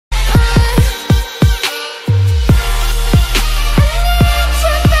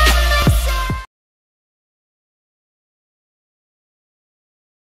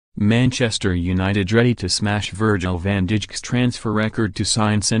Manchester United ready to smash Virgil van Dijk's transfer record to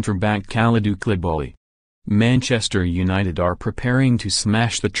sign centre-back Kalidou Koulibaly. Manchester United are preparing to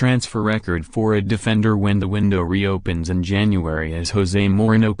smash the transfer record for a defender when the window reopens in January as Jose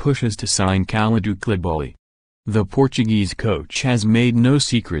Mourinho pushes to sign Kalidou Koulibaly. The Portuguese coach has made no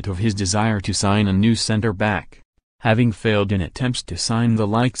secret of his desire to sign a new centre-back, having failed in attempts to sign the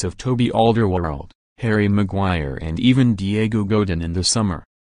likes of Toby Alderweireld, Maguire and even Diego Godin in the summer.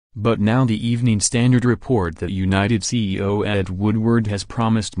 But now the Evening Standard report that United CEO Ed Woodward has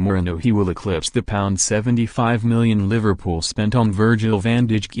promised Mourinho he will eclipse the £75 million Liverpool spent on Virgil van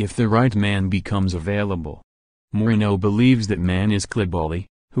Dijk if the right man becomes available. Mourinho believes that man is Koulibaly,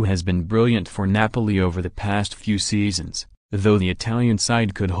 who has been brilliant for Napoli over the past few seasons, though the Italian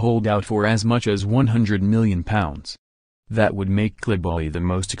side could hold out for as much as £100 million. That would make Koulibaly the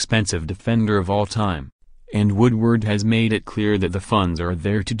most expensive defender of all time. And Woodward has made it clear that the funds are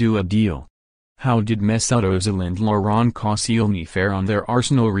there to do a deal. How did Mesut Ozil and Laurent Koscielny fare on their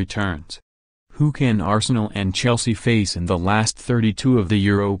Arsenal returns? Who can Arsenal and Chelsea face in the last 32 of the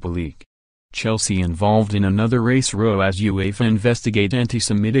Europa League? Chelsea involved in another race row as UEFA investigate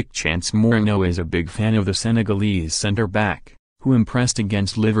anti-Semitic chants. Mourinho is a big fan of the Senegalese centre-back, who impressed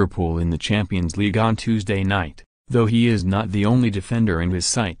against Liverpool in the Champions League on Tuesday night, though he is not the only defender in his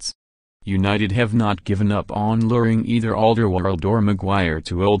sights. United have not given up on luring either Alderweireld or Maguire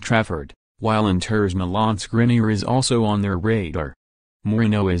to Old Trafford, while Inter's Milan Skriniar is also on their radar.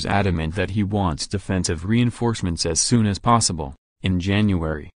 Mourinho is adamant that he wants defensive reinforcements as soon as possible, in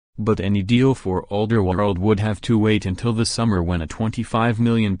January, but any deal for Alderweireld would have to wait until the summer when a £25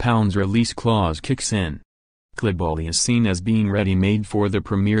 million release clause kicks in. Koulibaly is seen as being ready-made for the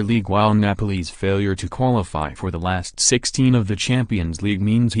Premier League while Napoli's failure to qualify for the last 16 of the Champions League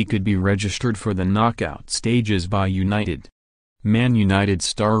means he could be registered for the knockout stages by United. Man United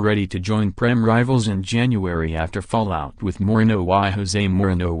star ready to join Prem rivals in January after fallout with Mourinho. Why Jose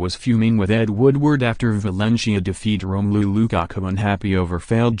Mourinho was fuming with Ed Woodward after Valencia defeat Romelu Lukaku, unhappy over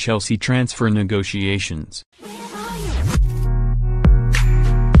failed Chelsea transfer negotiations.